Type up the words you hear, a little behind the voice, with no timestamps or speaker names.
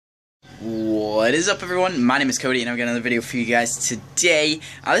What is up, everyone? My name is Cody, and I've got another video for you guys today.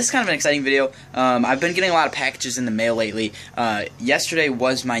 This is kind of an exciting video. I've been getting a lot of packages in the mail lately. Yesterday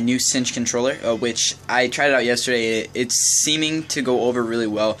was my new Cinch controller, which I tried it out yesterday. It's seeming to go over really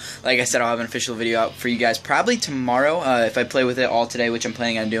well. Like I said, I'll have an official video out for you guys probably tomorrow if I play with it all today, which I'm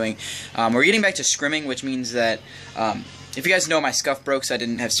planning on doing. We're getting back to scrimming, which means that if you guys know, my scuff broke, so I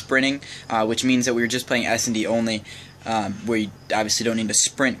didn't have sprinting, which means that we were just playing S&D only. Where you obviously don't need to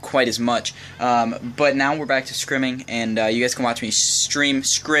sprint quite as much, but now we're back to scrimming, and you guys can watch me stream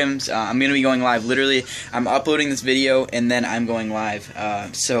scrims. I'm going to be going live. Literally, I'm uploading this video and then I'm going live,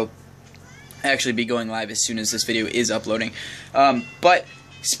 so I actually be going live as soon as this video is uploading. But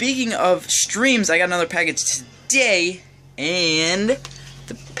speaking of streams, I got another package today, and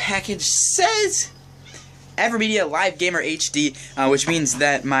the package says Avermedia Live Gamer HD, which means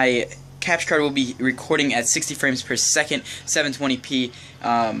that my capture card will be recording at 60 frames per second, 720p.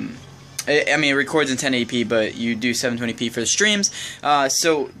 I mean, it records in 1080p, but you do 720p for the streams.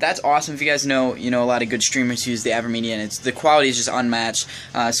 So that's awesome. If you guys know, a lot of good streamers use the Avermedia, and the quality is just unmatched.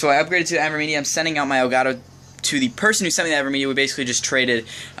 So I upgraded to the Avermedia. I'm sending out my Elgato to the person who sent me the Avermedia. We basically just traded,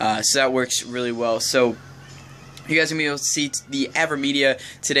 so that works really well. So you guys are going to be able to see the Avermedia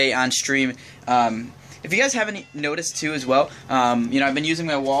today on stream. If you guys haven't noticed too as well, I've been using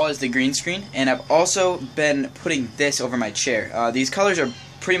my wall as the green screen, and I've also been putting this over my chair. These colors are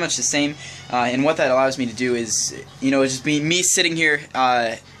pretty much the same, and what that allows me to do is, just me sitting here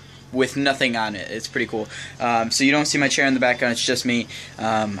with nothing on it. It's pretty cool. So you don't see my chair in the background, it's just me.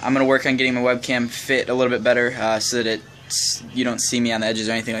 I'm going to work on getting my webcam fit a little bit better so that you don't see me on the edges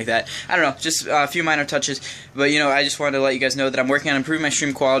or anything like that. I don't know, just a few minor touches, but I just wanted to let you guys know that I'm working on improving my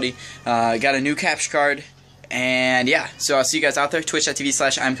stream quality. Got a new capture card, and yeah, so I'll see you guys out there,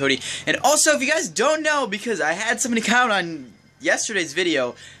 twitch.tv/I'mCody. And also, if you guys don't know, because I had somebody comment on yesterday's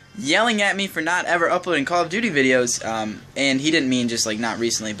video yelling at me for not ever uploading Call of Duty videos, and he didn't mean just like not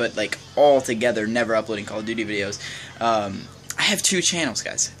recently, but like altogether never uploading Call of Duty videos. I have two channels,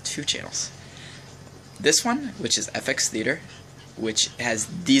 guys, two channels. This one, which is FX Theater, which has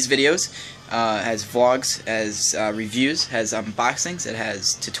these videos, has vlogs, has reviews, has unboxings, it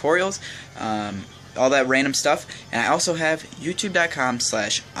has tutorials, all that random stuff. And I also have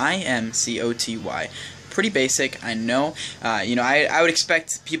youtube.com/I'mCoty. Pretty basic, I know. I would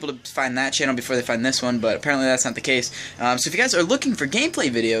expect people to find that channel before they find this one, but apparently that's not the case. So if you guys are looking for gameplay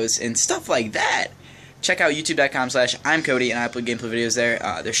videos and stuff like that, check out youtube.com/I'mCody, and I upload gameplay videos there.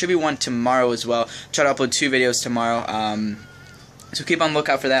 There should be one tomorrow as well. Try to upload 2 videos tomorrow. So keep on the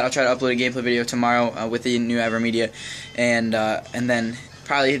lookout for that. I'll try to upload a gameplay video tomorrow with the new Avermedia, and then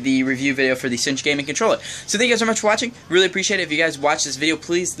probably the review video for the Cinch gaming controller. So thank you guys so much for watching. Really appreciate it. If you guys watch this video,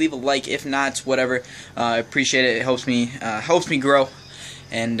 please leave a like. If not, whatever. I appreciate it. It helps me grow.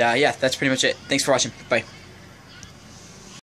 And yeah, that's pretty much it. Thanks for watching. Bye.